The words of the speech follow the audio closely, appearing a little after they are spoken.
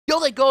Yo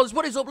there guys,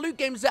 what is up? Luke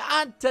Games here,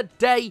 and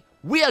today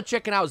we are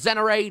checking out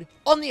Xenoraid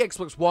on the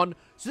Xbox One.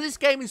 So this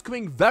game is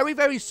coming very,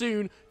 very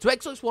soon to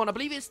Xbox One. I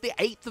believe it's the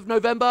 8th of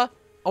November.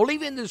 I'll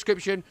leave it in the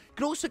description. You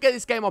can also get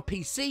this game on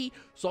PC,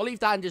 so I'll leave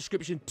that in the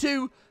description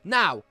too.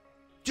 Now,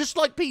 just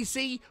like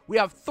PC, we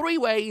have 3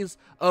 ways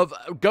of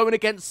going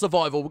against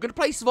survival. We're going to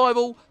play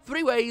survival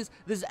 3 ways.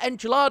 There's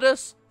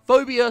Enchiladas,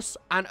 Phobus,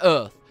 and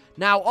Earth.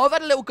 Now, I've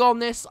had a little go on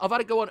this. I've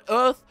had a go on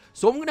Earth.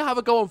 So I'm going to have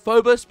a go on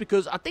Phobus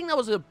because I think that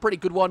was a pretty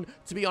good one,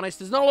 to be honest.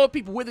 There's not a lot of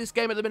people with this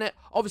game at the minute,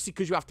 obviously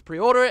because you have to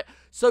pre-order it.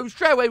 So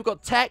straight away we've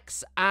got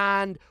Tex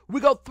and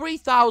we got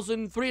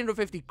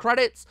 3,350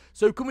 credits.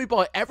 So can we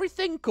buy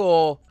everything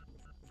or...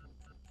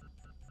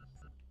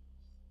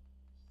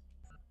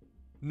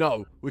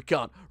 No, we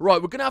can't.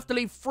 Right, we're going to have to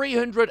leave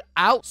 300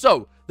 out.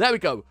 So, there we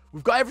go.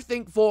 We've got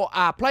everything for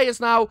our players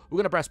now. We're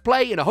going to press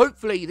play, and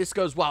hopefully this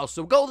goes well.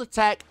 So, we've got all the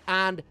tech,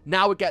 and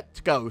now we get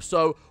to go.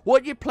 So,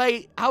 what you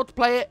play, how to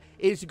play it,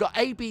 is you've got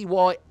A, B,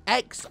 Y,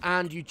 X,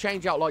 and you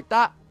change out like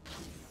that.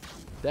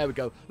 There we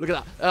go. Look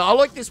at that. I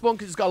like this one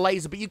because it's got a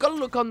laser, but you've got to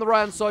look on the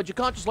right-hand side. You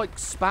can't just, like,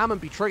 spam and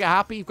be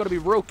trigger-happy. You've got to be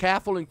real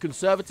careful and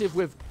conservative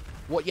with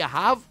what you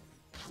have.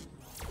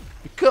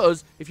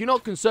 Because if you're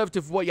not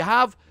conservative with what you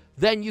have,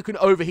 then you can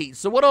overheat.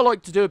 So what I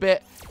like to do a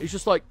bit is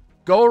just like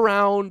go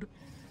around,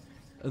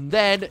 and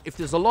then if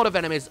there's a lot of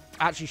enemies,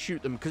 actually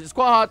shoot them, because it's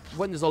quite hard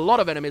when there's a lot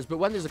of enemies, but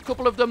when there's a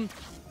couple of them,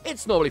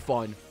 it's normally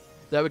fine.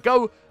 There we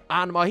go.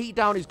 And my heat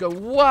down is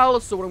going well,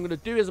 so what I'm going to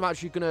do is I'm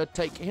actually going to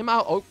take him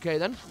out. Okay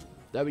then,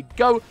 there we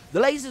go. The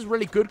laser is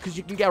really good because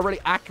you can get a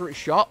really accurate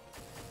shot.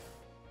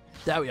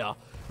 There we are.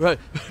 Right.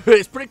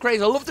 It's pretty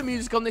crazy. I love the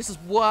music on this as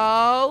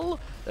well.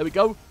 There we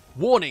go.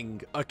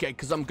 Warning. Okay,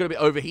 because I'm going to be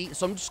overheat,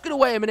 so I'm just going to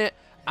wait a minute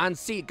and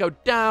see it go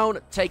down,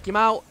 take him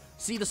out.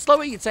 See, the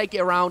slower you take it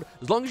around,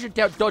 as long as you're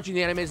dodging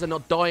the enemies and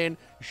not dying,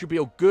 you should be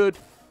all good.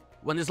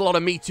 When there's a lot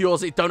of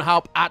meteors, it don't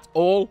help at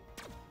all.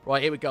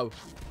 Right, here we go.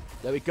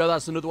 There we go,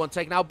 that's another one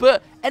taken out.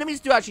 But enemies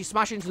do actually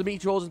smash into the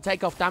meteors and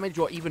take off damage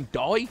or even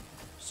die.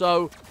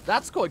 So,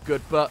 that's quite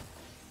good, but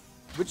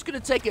we're just going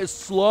to take it as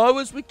slow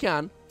as we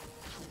can.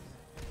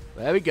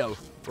 There we go.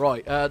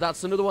 Right,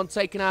 that's another one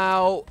taken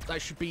out.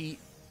 That should be...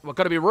 We've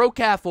got to be real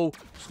careful.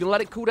 Just going to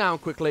let it cool down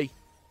quickly.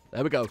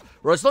 There we go.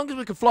 Right, as long as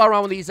we can fly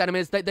around with these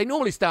enemies, they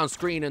normally stay on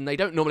screen and they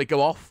don't normally go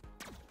off.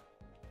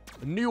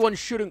 A new one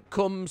shouldn't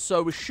come,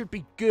 so we should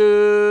be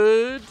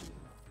good.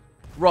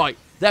 Right,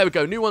 there we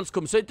go. New one's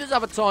come. So it does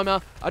have a timer.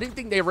 I didn't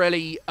think they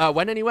really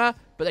went anywhere,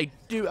 but they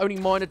do only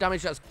minor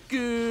damage. That's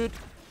good.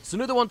 It's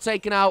another one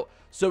taken out.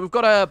 So we've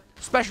got a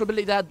special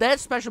ability there. There's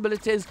special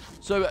abilities.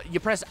 So you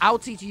press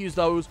Alt to use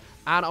those,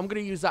 and I'm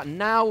going to use that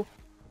now.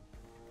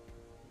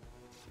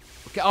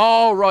 Okay.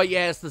 Oh, right,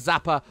 yeah, it's the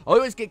zapper. I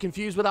always get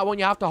confused with that one.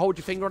 You have to hold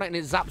your finger on it, and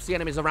it zaps the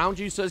enemies around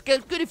you. So it's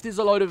good if there's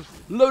a load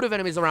of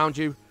enemies around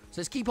you.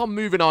 So let's keep on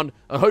moving on,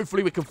 and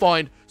hopefully we can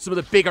find some of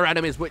the bigger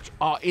enemies which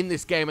are in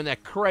this game, and they're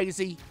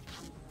crazy.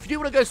 If you do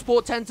want to go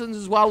support Tentons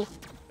as well,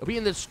 it'll be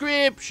in the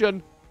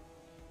description.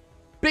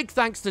 Big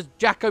thanks to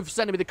Jacko for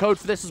sending me the code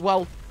for this as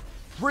well.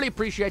 Really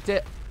appreciate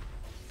it.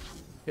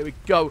 Here we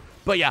go.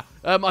 But yeah,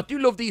 I do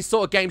love these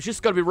sort of games.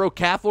 Just got to be real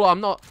careful. I'm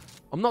not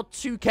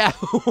too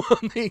careful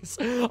on these.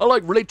 I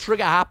like really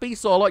trigger happy,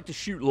 so I like to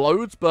shoot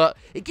loads, but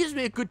it gives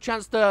me a good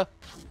chance to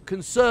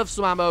conserve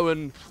some ammo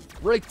and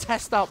really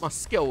test out my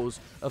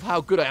skills of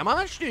how good I am. I'm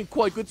actually doing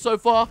quite good so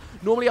far.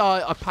 Normally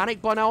I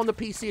panic by now on the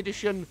PC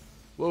edition.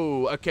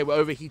 Whoa, okay, we're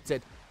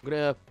overheated. I'm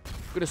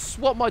gonna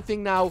swap my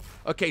thing now.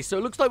 Okay, so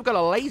it looks like we've got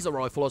a laser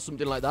rifle or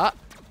something like that.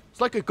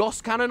 It's like a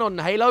Ghost Cannon on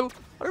Halo.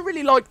 I don't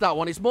really like that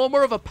one. It's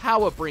more of a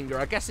power bringer.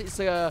 I guess it's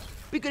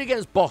be good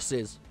against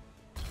bosses.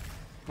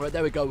 Right,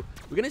 there we go.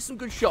 We're getting some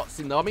good shots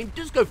in, though. I mean, it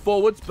does go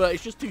forwards, but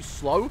it's just too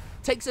slow.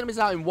 Takes enemies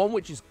out in one,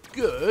 which is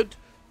good.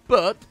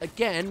 But,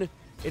 again,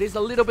 it is a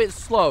little bit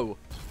slow.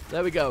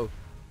 There we go.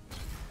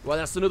 Well,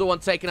 that's another one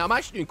taken out. I'm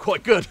actually doing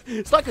quite good.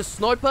 It's like a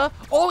sniper.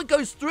 Oh, it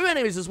goes through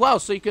enemies as well,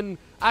 so you can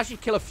actually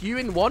kill a few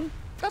in one.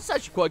 That's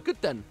actually quite good,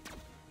 then.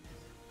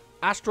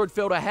 Asteroid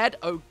field ahead.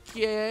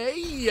 Okay,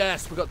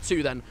 yes, we got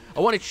 2, then. I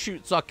wanted to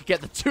shoot so I could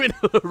get the 2 in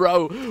a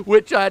row,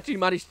 which I actually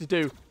managed to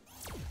do.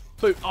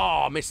 Boom.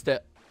 Oh, missed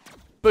it.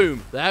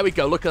 Boom. There we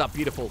go. Look at that.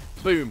 Beautiful.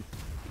 Boom.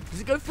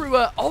 Does it go through...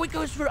 Oh, it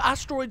goes through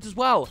asteroids as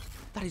well.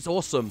 That is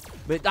awesome.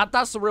 But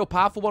that's a real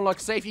powerful one. Like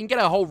I say, if you can get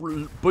a whole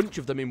bunch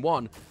of them in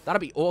one,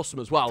 that'd be awesome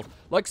as well.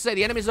 Like I say,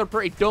 the enemies are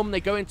pretty dumb.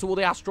 They go into all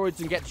the asteroids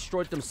and get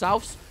destroyed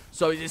themselves.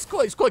 So it's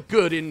quite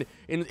good in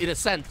a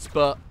sense.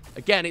 But,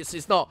 again,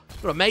 it's not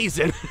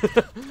amazing.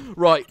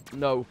 Right.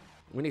 No.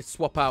 We need to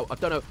swap out. I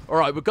don't know. All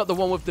right, we've got the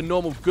one with the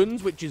normal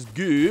guns, which is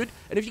good.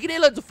 And if you can hear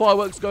loads of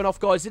fireworks going off,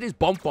 guys, it is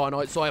bonfire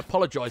night, so I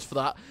apologize for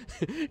that.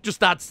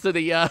 Just adds to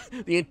the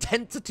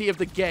intensity of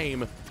the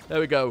game. There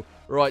we go.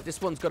 Right,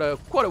 this one's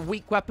got quite a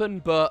weak weapon,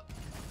 but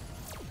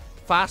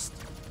fast.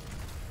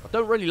 I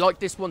don't really like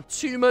this one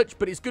too much,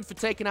 but it's good for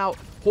taking out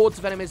hordes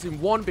of enemies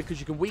in one because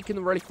you can weaken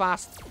them really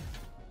fast.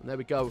 And there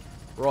we go.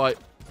 Right.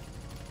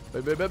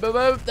 Boom, boom, boom, boom,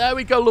 boom. There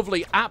we go,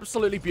 lovely.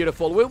 Absolutely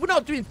beautiful. We're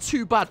not doing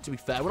too bad, to be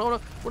fair. We're not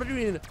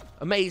doing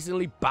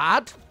amazingly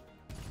bad.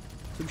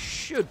 So we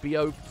should be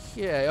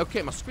okay.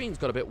 Okay, my screen's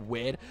got a bit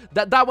weird.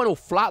 That went all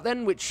flat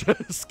then, which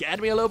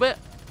scared me a little bit.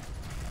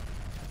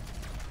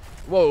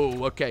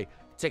 Whoa, okay.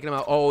 Taking them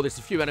out. Oh, there's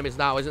a few enemies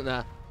now, isn't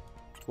there?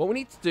 What we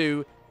need to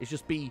do is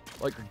just be,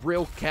 like,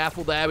 real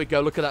careful. There we go.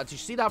 Look at that. Did you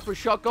see that for a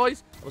shot,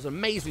 guys? That was an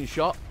amazing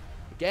shot.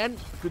 Again,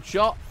 good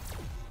shot.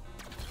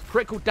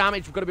 Critical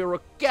damage. We've got to be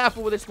real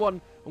careful with this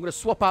one. I'm going to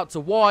swap out to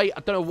Y. I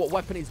don't know what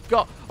weapon he's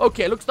got.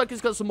 Okay, looks like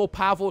he's got some more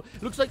powerful.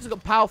 It looks like he's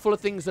got powerfuler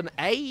things than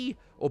A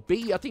or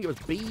B. I think it was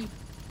B.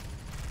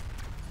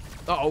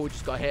 Uh-oh, we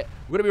just got hit.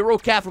 We're going to be real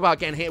careful about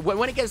getting hit.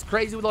 When it gets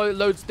crazy with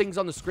loads of things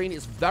on the screen,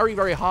 it's very,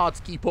 very hard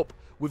to keep up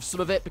with some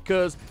of it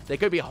because they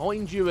go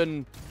behind you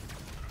and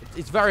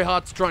it's very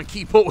hard to try and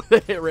keep up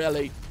with it,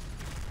 really.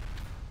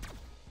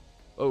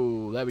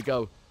 Oh, there we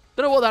go.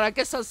 Don't know what that, I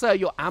guess that's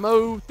your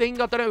ammo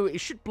thing. I don't know. It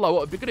should blow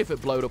up. It'd be good if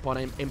it blowed up on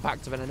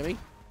impact of an enemy.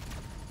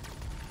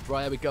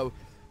 Right, there we go.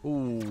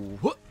 Ooh.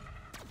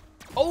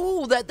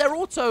 Oh, they're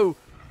auto.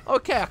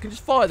 Okay, I can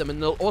just fire them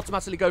and they'll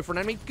automatically go for an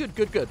enemy. Good,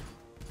 good, good.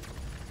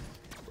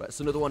 Right,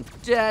 that's another one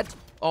dead.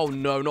 Oh,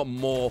 no, not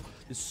more.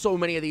 There's so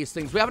many of these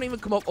things. We haven't even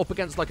come up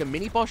against, like, a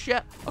mini-boss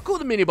yet. I call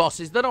them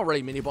mini-bosses. They're not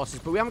really mini-bosses,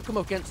 but we haven't come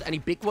up against any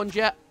big ones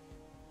yet.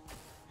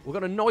 We've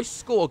got a nice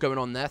score going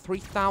on there.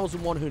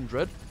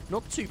 3,100.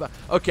 Not too bad.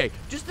 Okay,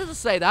 just as I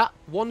say that,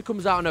 one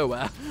comes out of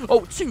nowhere.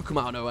 Oh, two come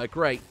out of nowhere.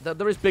 Great.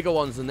 There is bigger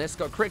ones than this.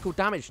 Got critical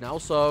damage now,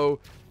 so,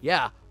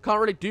 yeah. Can't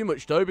really do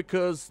much, though,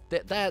 because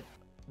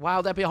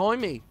wow, they're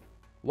behind me.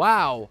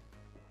 Wow.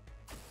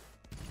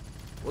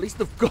 Well, at least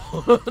they've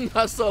gone.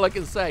 That's all I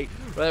can say.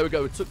 Right, there we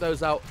go. We took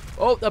those out.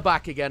 Oh, they're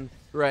back again.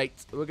 Great.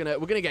 We're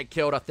gonna get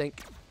killed, I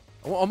think.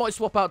 I might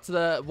swap out to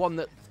the one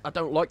that I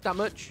don't like that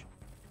much.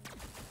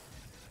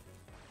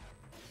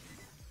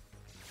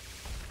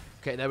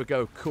 Okay, there we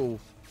go. Cool.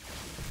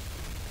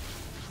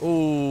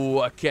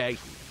 Oh, okay.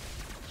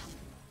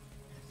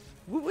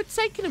 We're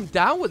taking him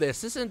down with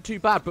this. This isn't too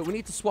bad, but we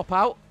need to swap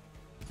out.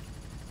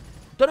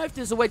 Don't know if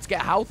there's a way to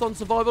get health on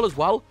survival as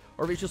well,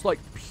 or if it's just like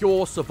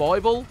pure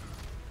survival.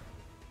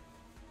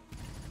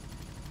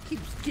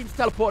 Keeps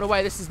teleporting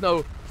away. This is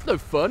no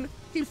fun.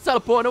 Keeps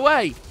teleporting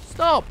away.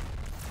 Stop.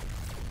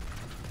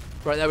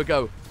 Right, there we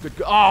go. Good.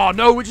 Oh,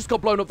 no, we just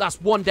got blown up.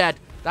 That's one dead.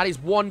 That is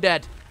one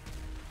dead.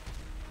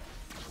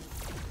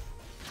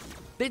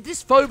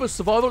 This Phobus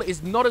survival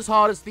is not as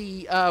hard as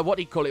the, what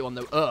do you call it one,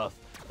 though? Earth.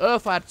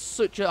 Earth had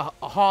such a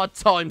hard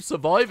time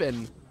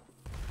surviving.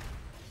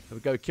 There we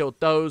go. Killed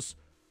those.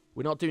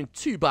 We're not doing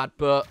too bad,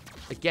 but,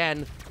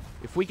 again,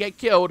 if we get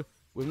killed,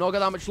 we've not got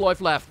that much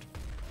life left.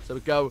 So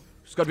we go.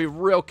 Just got to be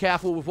real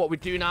careful with what we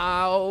do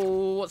now.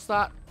 What's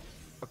that?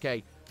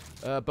 Okay.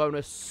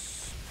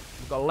 Bonus.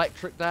 We've got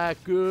electric there.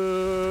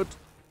 Good.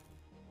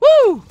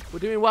 Woo! We're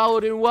doing well.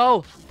 We're doing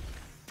well.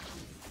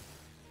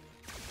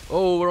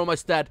 Oh, we're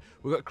almost dead.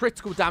 We've got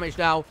critical damage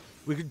now.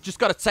 We've just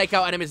got to take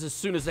out enemies as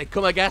soon as they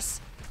come, I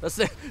guess. That's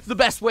the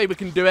best way we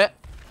can do it.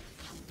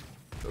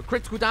 Got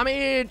critical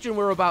damage, and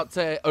we're about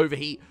to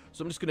overheat.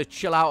 So I'm just going to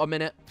chill out a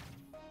minute.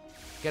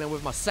 Get in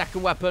with my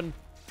second weapon.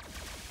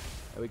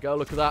 There we go,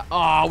 look at that.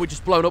 Oh, we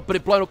just blown up, but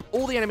it blown up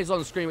all the enemies on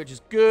the screen, which is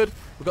good.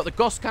 We've got the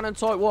Ghost Cannon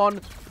type one.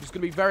 It's going to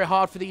be very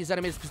hard for these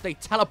enemies because they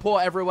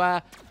teleport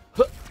everywhere.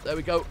 Huh, there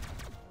we go.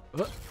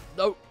 Huh,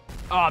 no.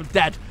 Oh, I'm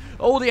dead.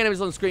 All the enemies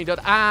on the screen dead,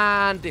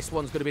 and this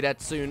one's going to be dead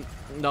soon.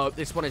 No,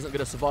 this one isn't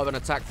going to survive an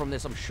attack from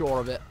this, I'm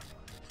sure of it.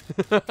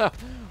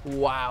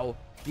 Wow.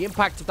 The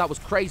impact of that was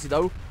crazy,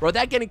 though. Right,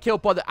 they're getting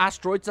killed by the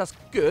asteroids. That's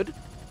good.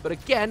 But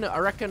again, I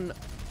reckon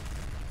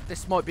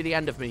this might be the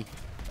end of me.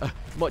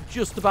 Might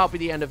just about be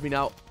the end of me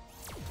now.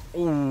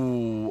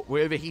 Ooh,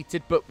 we're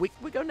overheated, but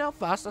we're going down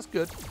fast. That's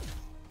good.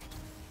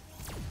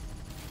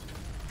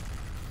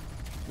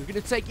 We're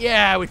going to take...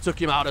 Yeah, we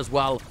took him out as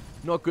well.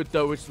 Not good,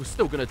 though. We're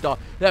still going to die.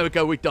 There we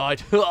go. We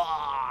died.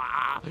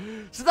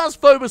 So that's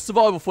Phobus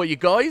Survival for you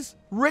guys.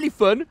 Really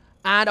fun.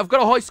 And I've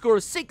got a high score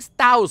of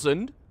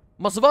 6,000.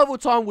 My survival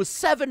time was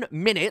 7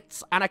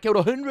 minutes, and I killed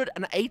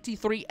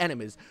 183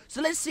 enemies.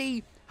 So let's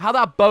see how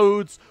that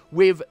bodes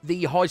with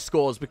the high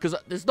scores, because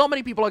there's not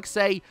many people, like I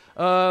say,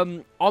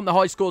 on the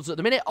high scores at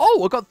the minute.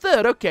 Oh, I got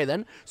third. Okay,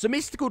 then. So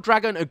Mystical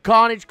Dragon and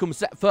Carnage come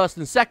first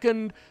and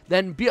second.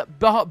 Then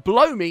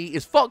below me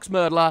is Fox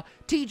Murderer,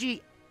 TG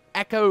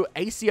Echo,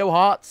 ACO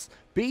Hearts,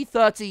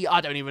 B30,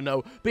 I don't even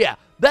know. But yeah,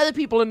 they're the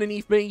people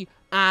underneath me,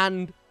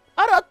 and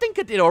I think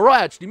I did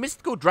alright, actually.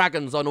 Mystical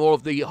Dragon's on all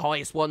of the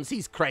highest ones.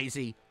 He's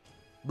crazy.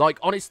 Like,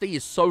 honestly,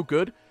 he's so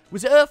good.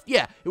 Was it Earth?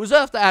 Yeah, it was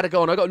Earth that had to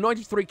go on. I got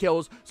 93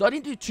 kills, so I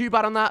didn't do too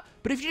bad on that.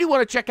 But if you do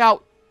want to check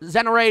out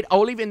Xenoraid,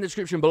 I'll leave it in the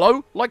description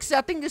below. Like I said,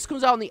 I think this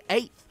comes out on the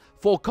 8th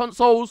for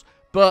consoles,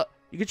 but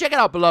you can check it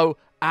out below,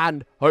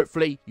 and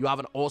hopefully you have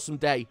an awesome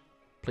day.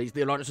 Please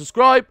do like and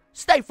subscribe,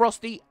 stay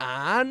frosty,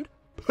 and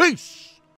peace!